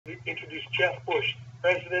introduce Jeff Bush,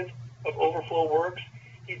 president of Overflow Works.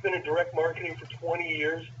 He's been in direct marketing for 20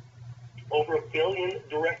 years, over 1 billion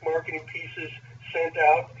direct marketing pieces sent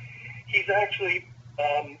out. He's actually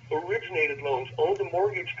originated loans, owned a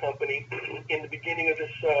mortgage company in the beginning of this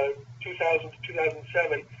 2000 to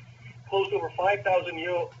 2007, closed over 5,000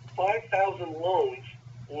 loans,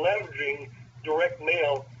 leveraging direct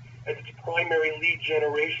mail as its primary lead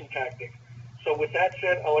generation tactic. So with that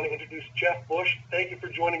said, I want to introduce Jeff Bush. Thank you for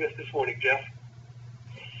joining us this morning, Jeff.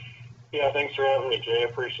 Yeah, thanks for having me, Jay. I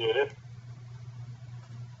appreciate it.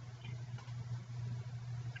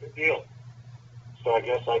 Good deal. So I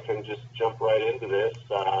guess I can just jump right into this.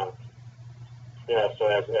 So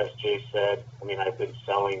as Jay said, I mean, I've been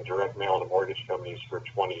selling direct mail to mortgage companies for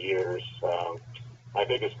 20 years. My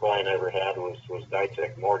biggest client I ever had was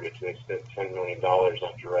Ditech Mortgage. They spent $10 million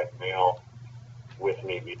on direct mail with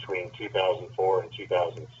me between 2004 and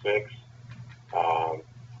 2006,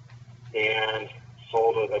 and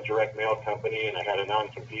sold a direct mail company, and I had a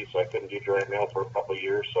non-compete, so I couldn't do direct mail for a couple of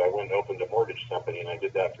years, so I went and opened a mortgage company, and I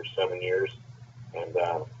did that for 7 years, and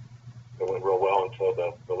it went real well until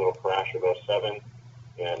the little crash of '07,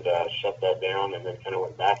 and shut that down, and then kind of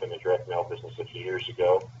went back in the direct mail business a few years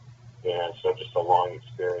ago, and so just a long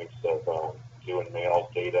experience of doing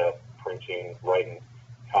mail, data, printing, writing,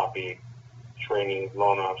 copy, training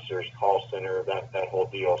loan officers, call center, that whole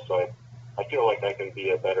deal. So I feel like I can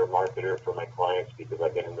be a better marketer for my clients because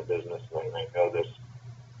I've been in the business and I know this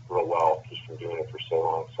real well just from doing it for so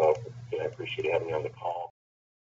long. So I appreciate you having me on the call.